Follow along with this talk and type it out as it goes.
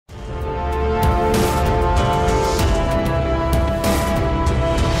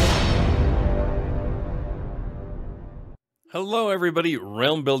Hello everybody,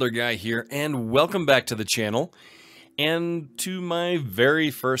 Realm Builder Guy here, and welcome back to the channel, and to my very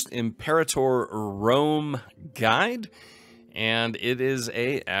first Imperator Rome guide. And it is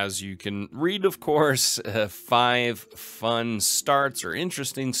as you can read, of course, 5 fun starts or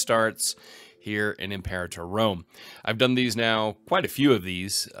interesting starts here in Imperator Rome. I've done these now, quite a few of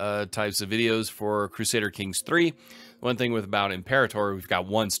these types of videos for Crusader Kings 3. One thing about Imperator, we've got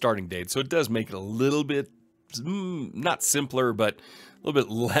one starting date, so it does make it a little bit not simpler, but a little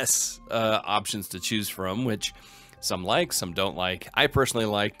bit less options to choose from, which some like, some don't like. I personally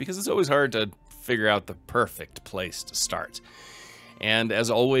like, because it's always hard to figure out the perfect place to start. And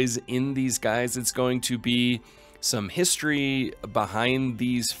as always in these guides, it's going to be some history behind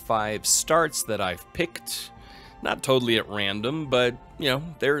these 5 starts that I've picked. Not totally at random, but, you know,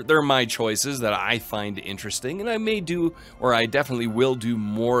 they're my choices that I find interesting, and I may do, or I definitely will do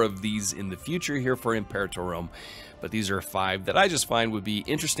more of these in the future here for Imperator Rome. But these are 5 that I just find would be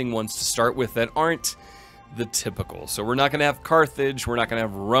interesting ones to start with that aren't the typical. So we're not going to have Carthage, we're not going to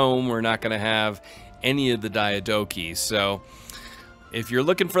have Rome, we're not going to have any of the Diadochi. So if you're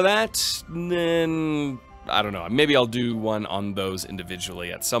looking for that, then I don't know, maybe I'll do one on those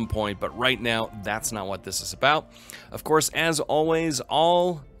individually at some point, but right now, that's not what this is about. Of course, as always,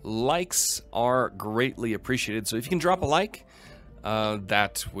 all likes are greatly appreciated, so if you can drop a like,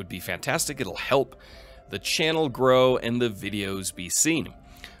 that would be fantastic. It'll help the channel grow and the videos be seen.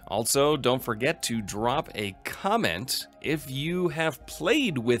 Also, don't forget to drop a comment if you have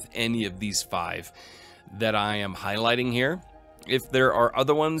played with any of these 5 that I am highlighting here. If there are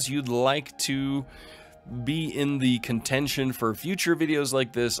other ones you'd like to be in the contention for future videos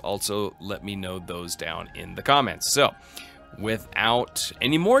like this, also let me know those down in the comments. So without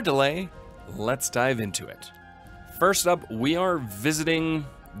any more delay, let's dive into it. First up, we are visiting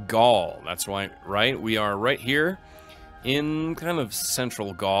Gaul. That's right, we are right here in kind of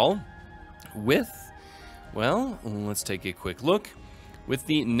central Gaul with, well, let's take a quick look, with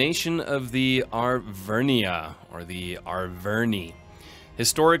the nation of the Arvernia, or the Arverni.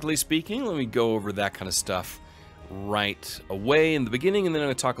 Historically speaking, let me go over that kind of stuff right away in the beginning, and then I'm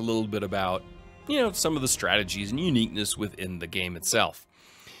going to talk a little bit about, you know, some of the strategies and uniqueness within the game itself.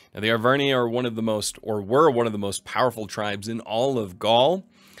 Now, the Arverni are one of the most, or were one of the most powerful tribes in all of Gaul,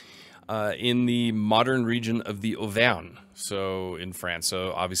 in the modern region of the Auvergne, so in France.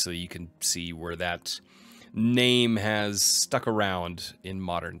 So obviously you can see where that name has stuck around in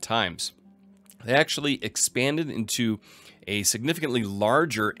modern times. They actually expanded into a significantly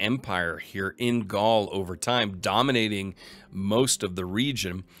larger empire here in Gaul over time, dominating most of the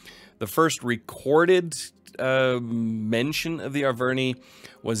region. The first recorded mention of the Arverni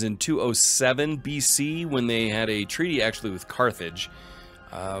was in 207 BC, when they had a treaty actually with Carthage.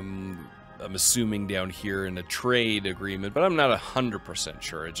 I'm assuming down here in a trade agreement, but I'm not 100%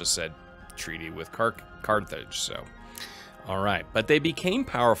 sure. It just said treaty with Carthage, so all right. But they became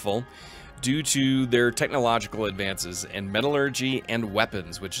powerful due to their technological advances in metallurgy and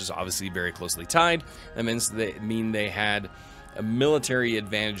weapons, which is obviously very closely tied. That means they had a military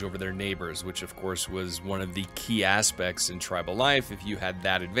advantage over their neighbors, which of course was one of the key aspects in tribal life. If you had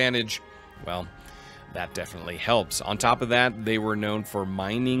that advantage, well, that definitely helps. On top of that, they were known for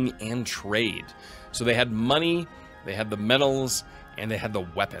mining and trade. So they had money, they had the metals, and they had the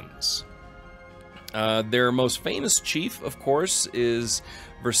weapons. Their most famous chief, of course, is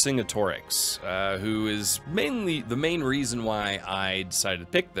Vercingetorix, who is mainly the main reason why I decided to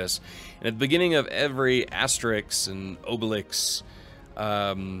pick this. And at the beginning of every Asterix and Obelix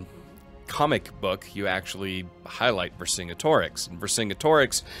comic book, you actually highlight Vercingetorix. And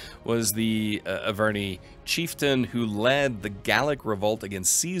Vercingetorix was the Arverni chieftain who led the Gallic revolt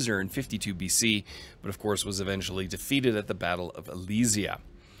against Caesar in 52 BC, but of course was eventually defeated at the Battle of Alesia.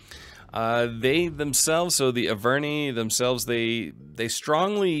 They themselves, so the Arverni themselves, they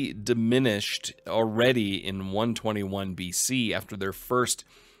strongly diminished already in 121 BC after their first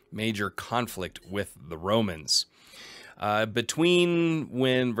major conflict with the Romans. Between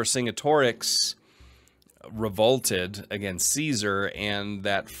when Vercingetorix revolted against Caesar and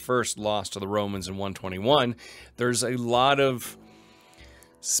that first loss to the Romans in 121, there's a lot of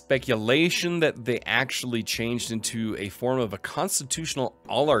speculation that they actually changed into a form of a constitutional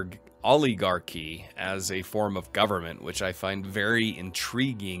oligarchy as a form of government, which I find very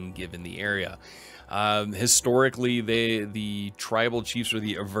intriguing given the area. Historically, the tribal chiefs, or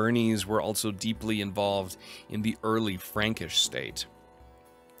the Arvernis, were also deeply involved in the early Frankish state.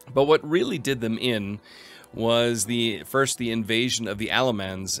 But what really did them in was first the invasion of the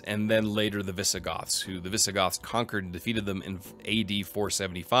Alamans, and then later the Visigoths, who the Visigoths conquered and defeated them in AD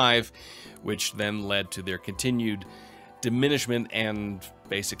 475, which then led to their continued diminishment, and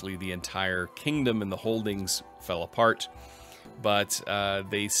basically the entire kingdom and the holdings fell apart. But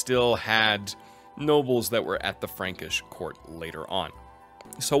they still had nobles that were at the Frankish court later on.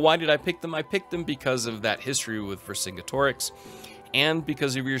 So why did I pick them? I picked them because of that history with Vercingetorix, and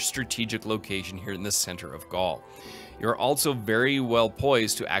because of your strategic location here in the center of Gaul. You're also very well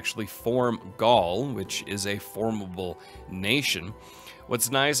poised to actually form Gaul, which is a formidable nation.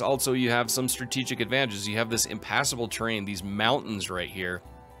 What's nice also, you have some strategic advantages. You have this impassable terrain, these mountains right here,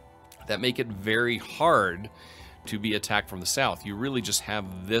 that make it very hard to be attacked from the south. You really just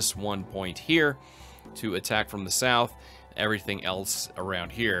have this one point here to attack from the south, everything else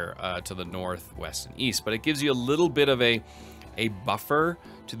around here to the north, west, and east. But it gives you a little bit of a buffer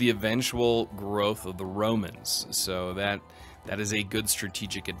to the eventual growth of the Romans. So that is a good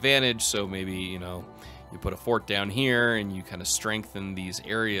strategic advantage. So maybe, you know, you put a fort down here and you kind of strengthen these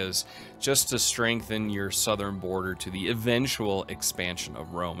areas just to strengthen your southern border to the eventual expansion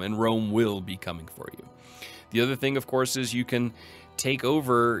of Rome. And Rome will be coming for you. The other thing, of course, is you can take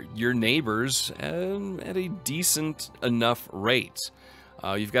over your neighbors at a decent enough rate.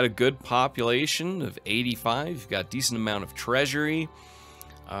 You've got a good population of 85. You've got a decent amount of treasury.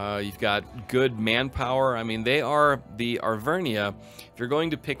 You've got good manpower. I mean, they are the Arvernia. If you're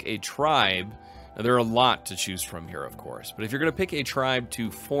going to pick a tribe, now there are a lot to choose from here, of course. But if you're going to pick a tribe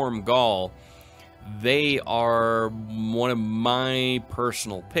to form Gaul, they are one of my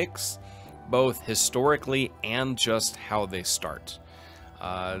personal picks, both historically and just how they start.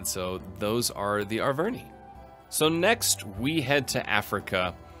 So those are the Arverni. So next we head to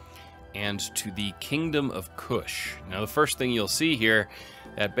Africa and to the Kingdom of Kush. Now the first thing you'll see here,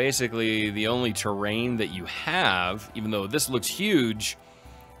 that basically the only terrain that you have, even though this looks huge,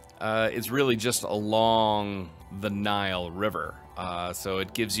 is really just along the Nile River. So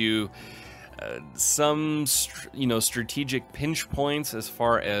it gives you some, strategic pinch points as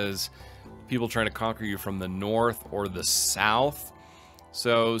far as people trying to conquer you from the north or the south.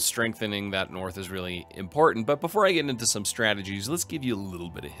 So strengthening that north is really important. But before I get into some strategies, let's give you a little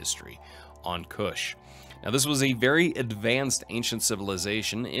bit of history on Kush. Now, this was a very advanced ancient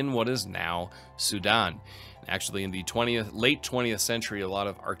civilization in what is now Sudan. Actually, in the late 20th century, a lot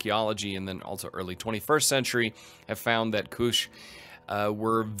of archaeology and then also early 21st century have found that Kush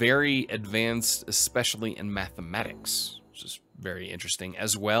were very advanced, especially in mathematics, which is very interesting,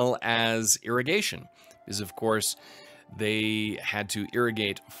 as well as irrigation. Because, of course, they had to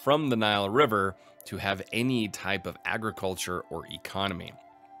irrigate from the Nile River to have any type of agriculture or economy.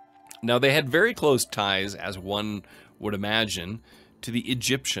 Now, they had very close ties, as one would imagine, to the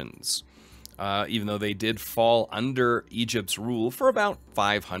Egyptians, even though they did fall under Egypt's rule for about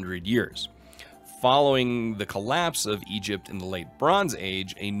 500 years. Following the collapse of Egypt in the late Bronze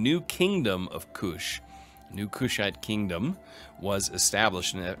Age, a new kingdom of Kush, a new Kushite kingdom, was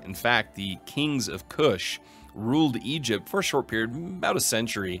established. In fact, the kings of Kush ruled Egypt for a short period, about a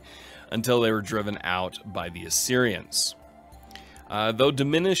century, until they were driven out by the Assyrians. Though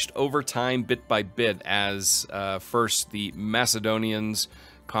diminished over time bit by bit as first the Macedonians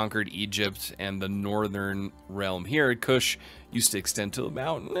conquered Egypt and the northern realm here, Kush used to extend to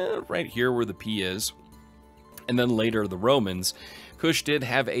about right here where the P is. And then later the Romans. Kush did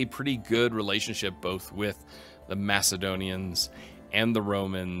have a pretty good relationship both with the Macedonians and the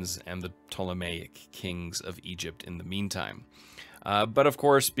Romans and the Ptolemaic kings of Egypt in the meantime. But of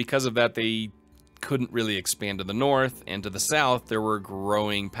course, because of that, they couldn't really expand to the north, and to the south there were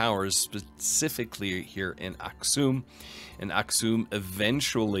growing powers, specifically here in Aksum. And Aksum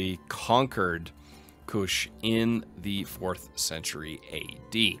eventually conquered Kush in the 4th century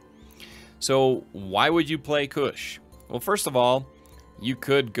AD. So why would you play Kush? Well, first of all, you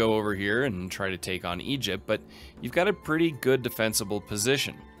could go over here and try to take on Egypt, but you've got a pretty good defensible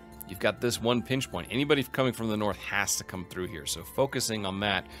position. You've got this one pinch point. Anybody coming from the north has to come through here, so focusing on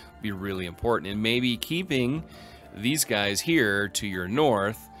that would be really important. And maybe keeping these guys here to your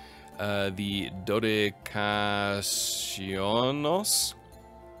north, the Dodecationos,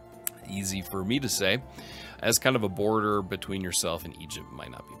 easy for me to say, as kind of a border between yourself and Egypt might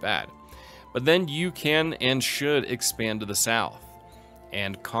not be bad. But then you can and should expand to the south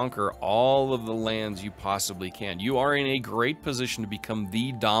and conquer all of the lands you possibly can. You are in a great position to become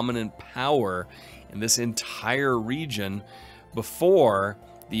the dominant power in this entire region before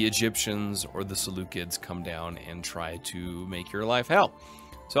the Egyptians or the Seleucids come down and try to make your life hell.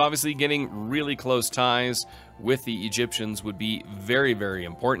 So obviously getting really close ties with the Egyptians would be very, very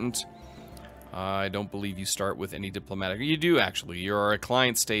important. I don't believe you start with any diplomatic. You do, actually. You're a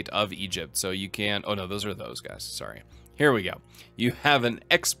client state of Egypt, so you can... Oh, no, those are those guys. Sorry. Here we go. You have an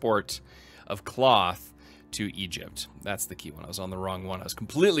export of cloth to Egypt. That's the key one. I was on the wrong one. I was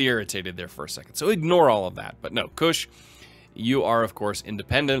completely irritated there for a second. So ignore all of that. But no, Kush, you are, of course,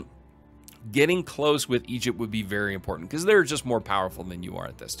 independent. Getting close with Egypt would be very important because they're just more powerful than you are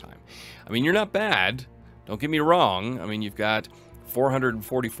at this time. I mean, you're not bad. Don't get me wrong. I mean, you've got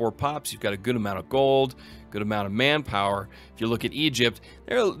 444 pops. You've got a good amount of gold, good amount of manpower. If you look at Egypt,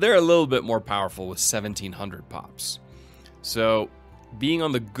 they're a little bit more powerful with 1,700 pops. So being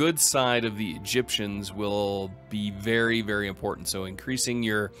on the good side of the Egyptians will be very, very important. So increasing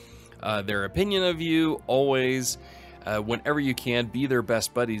their opinion of you always, whenever you can, be their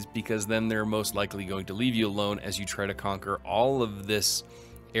best buddies, because then they're most likely going to leave you alone as you try to conquer all of this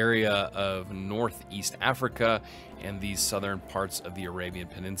area of northeast Africa, and these southern parts of the Arabian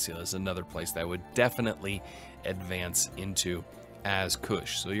Peninsula is another place that would definitely advance into as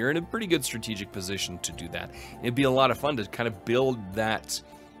Kush. So you're in a pretty good strategic position to do that. It'd be a lot of fun to kind of build that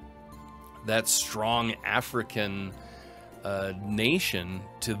strong African nation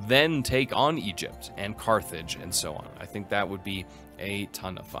to then take on Egypt and Carthage and so on. I think that would be a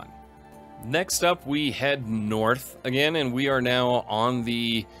ton of fun. Next up, we head north again, and we are now on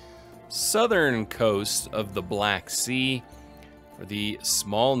the southern coast of the Black Sea for the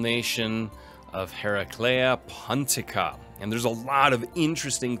small nation of Heraclea Pontica. And there's a lot of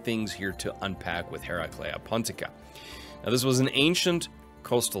interesting things here to unpack with Heraclea Pontica. Now, this was an ancient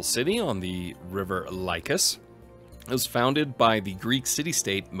coastal city on the river Lycus. It was founded by the Greek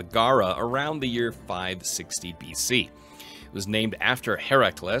city-state Megara around the year 560 BC. It was named after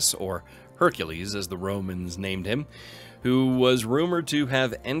Heracles, or Hercules as the Romans named him, who was rumored to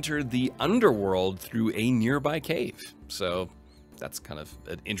have entered the underworld through a nearby cave. So that's kind of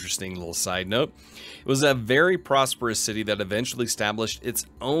an interesting little side note. It was a very prosperous city that eventually established its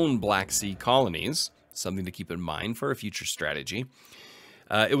own Black Sea colonies, something to keep in mind for a future strategy.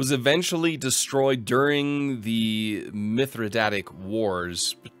 It was eventually destroyed during the Mithridatic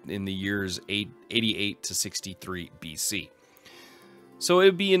Wars in the years 88 to 63 BC. So it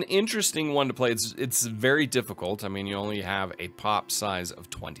would be an interesting one to play. It's very difficult. I mean, you only have a pop size of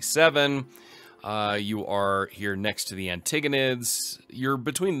 27. You are here next to the Antigonids. You're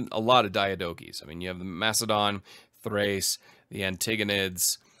between a lot of Diadokis. I mean, you have the Macedon, Thrace, the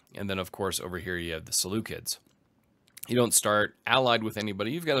Antigonids, and then, of course, over here you have the Seleucids. You don't start allied with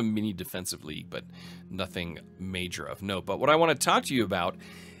anybody. You've got a mini defensive league, but nothing major of note. But what I want to talk to you about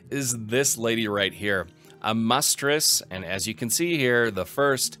is this lady right here, Amastris, and as you can see here, the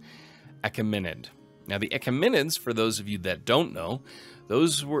first Achaemenid. Now, the Achaemenids, for those of you that don't know,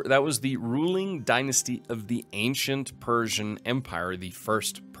 that was the ruling dynasty of the ancient Persian Empire, the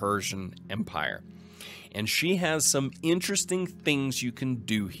first Persian Empire. And she has some interesting things you can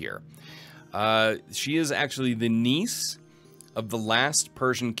do here. She is actually the niece of the last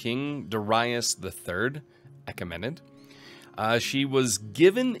Persian king, Darius III Achaemenid. She was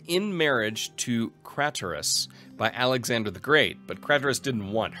given in marriage to Craterus by Alexander the Great, but Craterus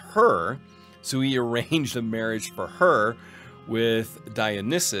didn't want her, so he arranged a marriage for her with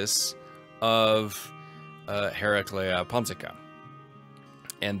Dionysus of Heraclea Pontica.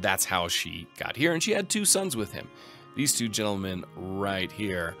 And that's how she got here, and she had two sons with him. These two gentlemen right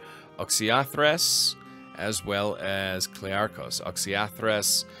here, Oxyathres as well as Clearchus.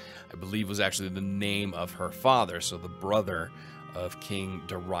 Oxyathres, I believe, was actually the name of her father, so the brother of King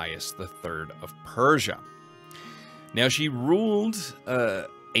Darius III of Persia. Now, she ruled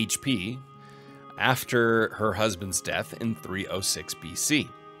HP after her husband's death in 306 BC.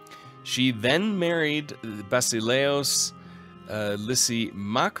 She then married Basileus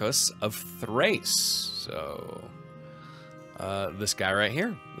Lysimachus of Thrace. So, this guy right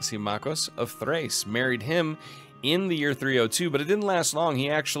here, Lysimachus of Thrace, married him in the year 302, but it didn't last long. He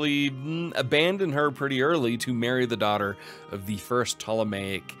actually abandoned her pretty early to marry the daughter of the first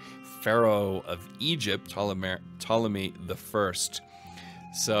Ptolemaic pharaoh of Egypt, Ptolemy the First.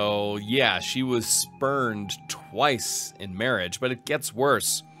 So, yeah, she was spurned twice in marriage, but it gets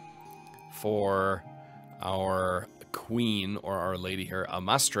worse for our queen, or our lady here,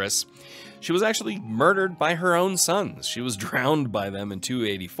 Amastris. She was actually murdered by her own sons. She was drowned by them in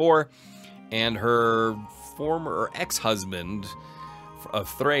 284, and her former ex-husband of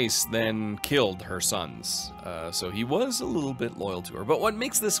Thrace then killed her sons. So he was a little bit loyal to her. But what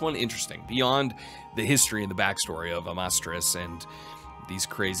makes this one interesting, beyond the history and the backstory of Amastris and these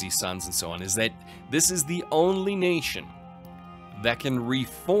crazy sons and so on, is that this is the only nation that can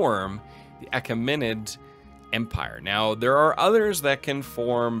reform the Achaemenid Empire. Now, there are others that can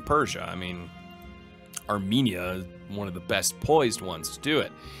form Persia. I mean, Armenia one of the best poised ones to do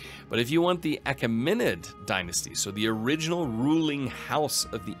it. But if you want the Achaemenid dynasty, so the original ruling house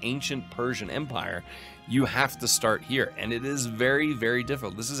of the ancient Persian Empire, you have to start here. And it is very, very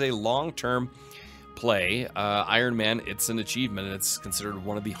difficult. This is a long-term play. Iron Man, it's an achievement, and it's considered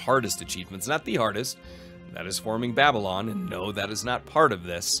one of the hardest achievements. Not the hardest. That is forming Babylon, and no, that is not part of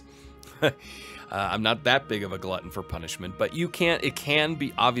this. I'm not that big of a glutton for punishment, but you can't. It can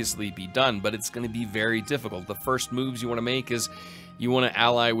be obviously be done, but it's going to be very difficult. The first moves you want to make is you want to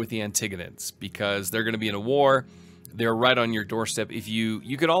ally with the Antigonids because they're going to be in a war. They're right on your doorstep. If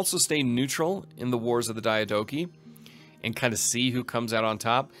you could also stay neutral in the wars of the Diadochi and kind of see who comes out on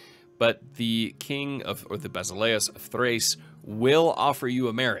top. But the king of, or the Basileus of Thrace will offer you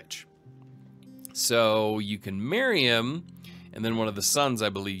a marriage. So you can marry him, and then one of the sons, I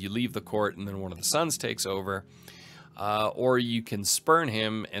believe, you leave the court, and then one of the sons takes over. Or you can spurn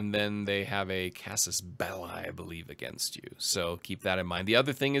him, and then they have a casus belli, I believe, against you. So keep that in mind. The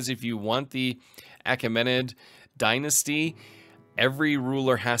other thing is, if you want the Achaemenid dynasty, every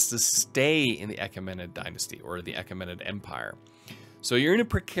ruler has to stay in the Achaemenid dynasty, or the Achaemenid Empire. So you're in a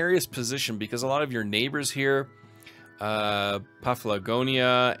precarious position because a lot of your neighbors here,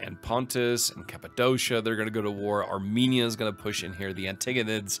 Paphlagonia and Pontus and Cappadocia, they're going to go to war. Armenia is going to push in here. The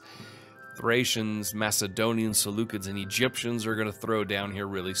Antigonids, Thracians, Macedonians, Seleucids, and Egyptians are going to throw down here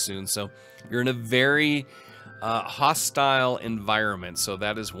really soon. So you're in a very hostile environment. So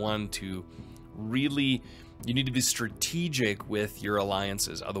that is one to really, you need to be strategic with your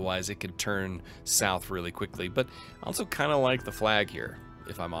alliances. Otherwise, it could turn south really quickly. But I also kind of like the flag here,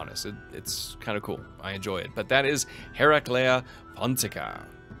 if I'm honest. It's kind of cool. I enjoy it. But that is Heraclea Pontica.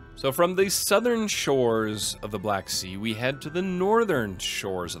 So from the southern shores of the Black Sea, we head to the northern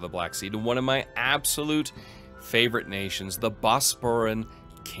shores of the Black Sea, to one of my absolute favorite nations, the Bosporan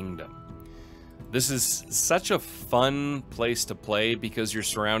Kingdom. This is such a fun place to play because you're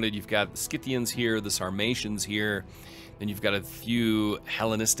surrounded. You've got the Scythians here, the Sarmatians here, then you've got a few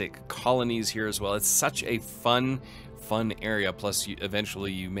Hellenistic colonies here as well. It's such a fun area. Plus,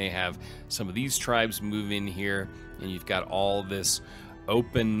 eventually you may have some of these tribes move in here, and you've got all this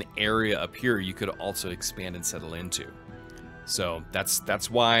open area up here you could also expand and settle into. So that's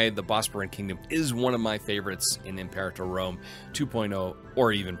why the Bosporan Kingdom is one of my favorites in Imperator Rome 2.0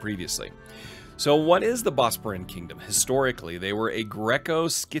 or even previously. So what is the Bosporan Kingdom? Historically, they were a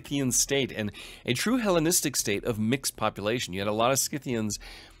Greco-Scythian state and a true Hellenistic state of mixed population. You had a lot of Scythians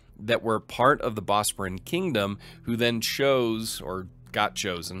that were part of the Bosporan Kingdom who then chose, or got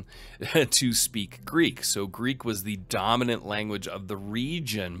chosen, to speak Greek. So Greek was the dominant language of the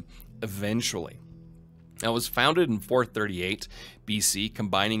region eventually. Now, it was founded in 438 BC,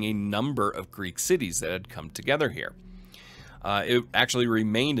 combining a number of Greek cities that had come together here. It actually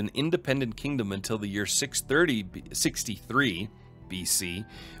remained an independent kingdom until the year 63 BC,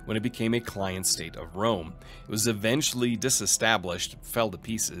 when it became a client state of Rome. It was eventually disestablished, fell to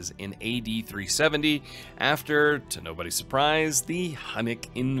pieces in AD 370 after, to nobody's surprise, the Hunnic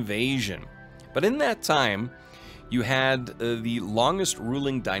invasion. But in that time, you had the longest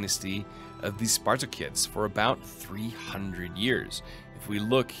ruling dynasty of the Spartakids for about 300 years. If we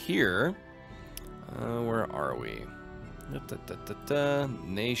look here, where are we?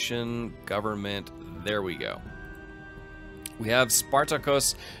 Nation, government, there we go. We have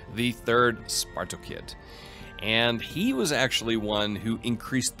Spartacus the Third Spartakid, and he was actually one who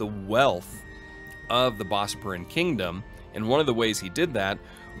increased the wealth of the Bosporan Kingdom, and one of the ways he did that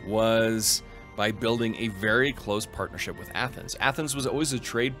was by building a very close partnership with Athens. Athens was always a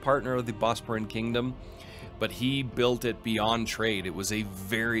trade partner of the Bosporan Kingdom, but he built it beyond trade. It was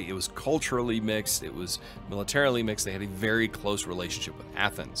culturally mixed, it was militarily mixed. They had a very close relationship with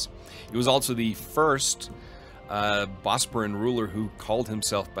Athens. He was also the first Bosporan ruler who called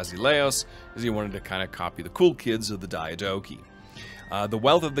himself Basileus, because he wanted to kind of copy the cool kids of the Diadochi. The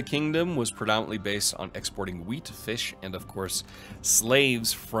wealth of the kingdom was predominantly based on exporting wheat, fish, and of course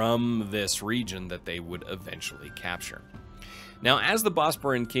slaves from this region that they would eventually capture. Now, as the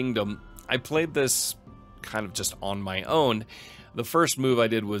Bosporan Kingdom, I played this kind of just on my own. The first move I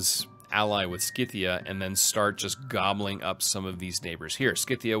did was ally with Scythia and then start just gobbling up some of these neighbors here.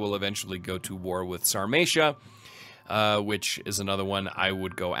 Scythia will eventually go to war with Sarmatia, which is another one I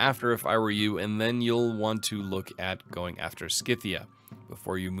would go after if I were you, and then you'll want to look at going after Scythia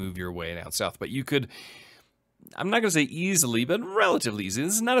before you move your way down south. But you could, I'm not going to say easily, but relatively easy.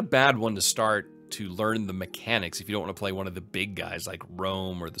 This is not a bad one to start to learn the mechanics if you don't want to play one of the big guys like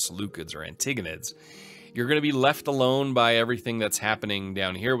Rome or the Seleucids or Antigonids. You're going to be left alone by everything that's happening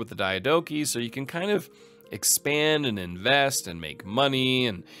down here with the Diadochi, so you can kind of expand and invest and make money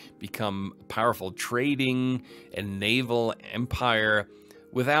and become a powerful trading and naval empire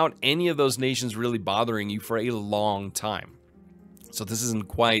without any of those nations really bothering you for a long time. So this isn't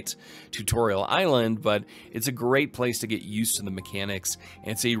quite Tutorial Island, but it's a great place to get used to the mechanics,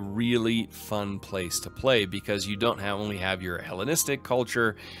 and it's a really fun place to play because you don't only have your Hellenistic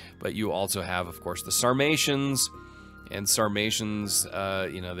culture, but you also have, of course, the Sarmatians. And Sarmatians,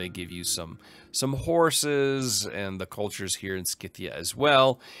 you know, they give you some horses, and the cultures here in Scythia as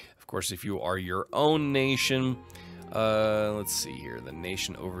well. Of course, if you are your own nation, let's see here, the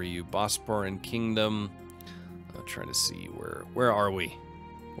nation over you, Bosporan Kingdom. I'm trying to see where are we?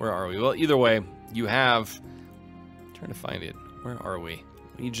 Where are we? Well, either way, you have. I'm trying to find it. Where are we?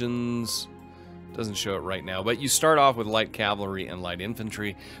 Legions. Doesn't show it right now, but you start off with light cavalry and light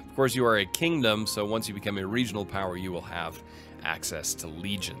infantry. Of course, you are a kingdom, so once you become a regional power, you will have access to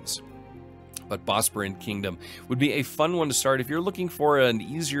legions. But Bosporan Kingdom would be a fun one to start if you're looking for an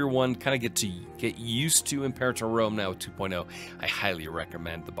easier one, kind of get used to Imperator Rome now 2.0. I highly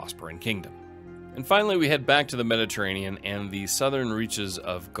recommend the Bosporan Kingdom. And finally, we head back to the Mediterranean and the southern reaches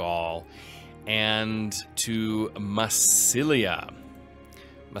of Gaul and to Massalia.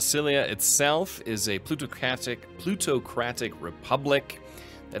 Massalia itself is a plutocratic republic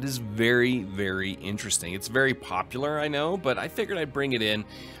that is very, very interesting. It's very popular, I know, but I figured I'd bring it in.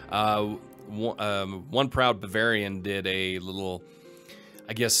 One Proud Bavarian did a little,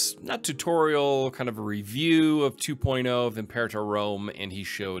 I guess, not tutorial, kind of a review of 2.0 of Imperator Rome, and he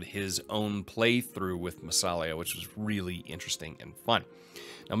showed his own playthrough with Massalia, which was really interesting and fun.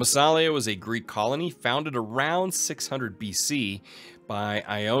 Now, Massalia was a Greek colony founded around 600 BC by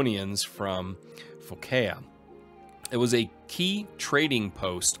Ionians from Phocaea. It was a key trading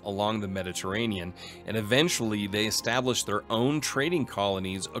post along the Mediterranean, and eventually they established their own trading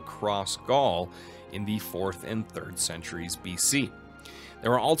colonies across Gaul in the 4th and 3rd centuries BC. They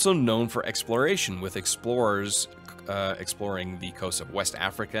were also known for exploration, with explorers exploring the coasts of West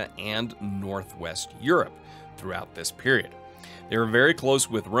Africa and Northwest Europe throughout this period. They were very close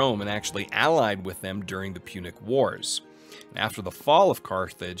with Rome and actually allied with them during the Punic Wars. After the fall of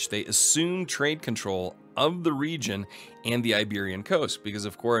Carthage, they assumed trade control of the region and the Iberian coast because,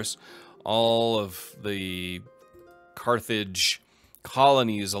 of course, all of the Carthage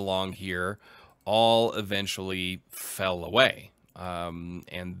colonies along here all eventually fell away.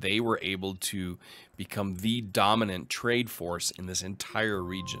 And they were able to become the dominant trade force in this entire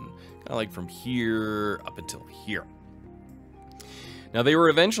region, kind of like from here up until here. Now, they were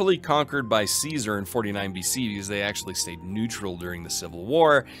eventually conquered by Caesar in 49 BC because they actually stayed neutral during the Civil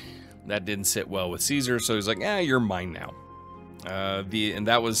War. That didn't sit well with Caesar, so he's like, you're mine now. And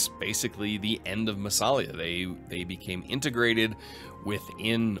that was basically the end of Massalia. They became integrated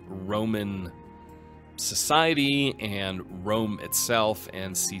within Roman society and Rome itself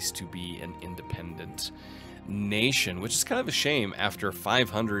and ceased to be an independent nation, which is kind of a shame after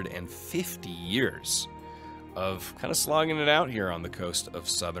 550 years of kind of slogging it out here on the coast of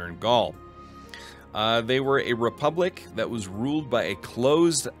southern Gaul. They were a republic that was ruled by a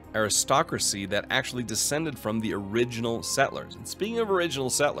closed aristocracy that actually descended from the original settlers. And speaking of original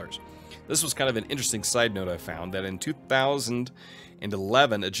settlers, this was kind of an interesting side note I found, that in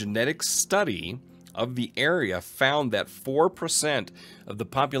 2011, a genetic study of the area found that 4% of the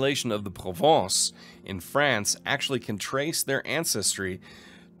population of the Provence in France actually can trace their ancestry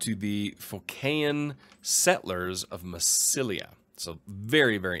to the Phocaean settlers of Massalia. So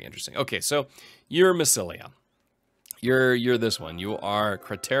very, very interesting. Okay, so you're Massalia. You're this one. You are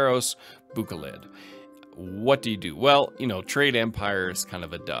Crateros Bucalid. What do you do? Well, you know, trade empire is kind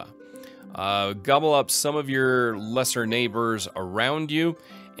of a duh. Gobble up some of your lesser neighbors around you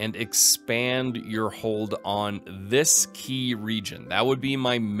and expand your hold on this key region. That would be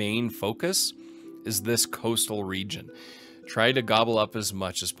my main focus, is this coastal region. Try to gobble up as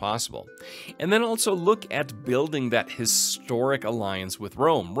much as possible. And then also look at building that historic alliance with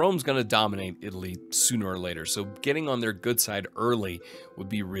Rome. Rome's going to dominate Italy sooner or later, so getting on their good side early would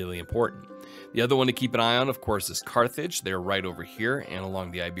be really important. The other one to keep an eye on, of course, is Carthage. They're right over here and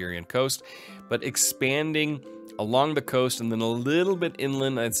along the Iberian coast, but expanding along the coast and then a little bit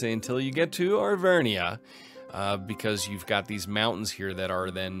inland, I'd say, until you get to Arvernia, because you've got these mountains here that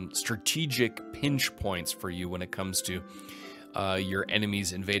are then strategic pinch points for you when it comes to your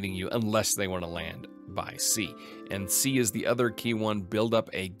enemies invading you, unless they want to land by sea. And sea is the other key one. Build up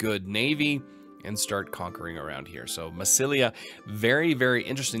a good navy and start conquering around here. So Massalia, very, very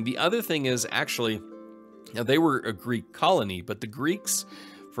interesting. The other thing is, actually, now they were a Greek colony, but the Greeks,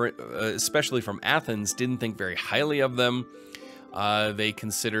 especially from Athens, didn't think very highly of them. They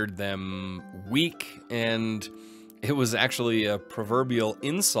considered them weak, and it was actually a proverbial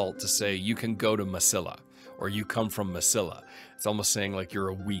insult to say you can go to Massalia, or you come from Massalia. It's almost saying like you're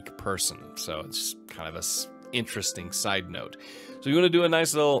a weak person. So it's kind of a interesting side note. So you want to do a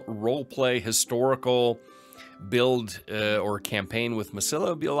nice little roleplay historical build or campaign with Massalia.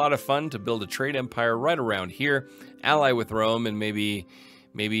 It'd be a lot of fun to build a trade empire right around here, ally with Rome, and maybe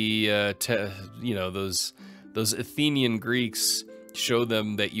you know, those Athenian Greeks, show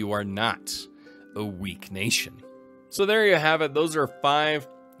them that you are not a weak nation. So there you have it. Those are 5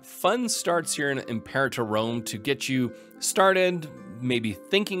 fun starts here in Imperator Rome to get you started, maybe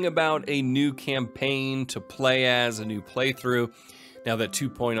thinking about a new campaign to play as, a new playthrough. Now that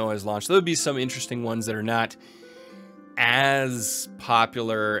 2.0 has launched, there'll be some interesting ones that are not as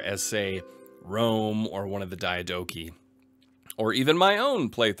popular as, say, Rome or one of the Diadochi, or even my own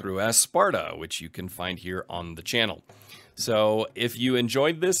playthrough as Sparta, which you can find here on the channel. So if you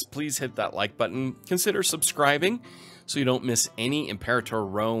enjoyed this, please hit that like button. Consider subscribing so you don't miss any Imperator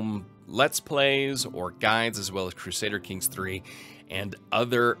Rome Let's Plays or guides, as well as Crusader Kings 3 and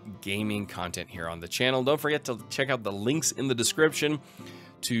other gaming content here on the channel. Don't forget to check out the links in the description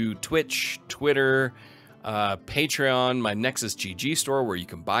to Twitch, Twitter, Patreon, my Nexus GG store, where you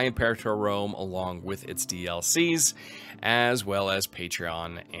can buy Imperator Rome along with its DLCs, as well as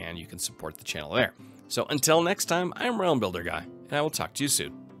Patreon, and you can support the channel there. So until next time, I'm Realm Builder Guy, and I will talk to you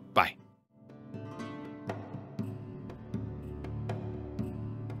soon. Bye.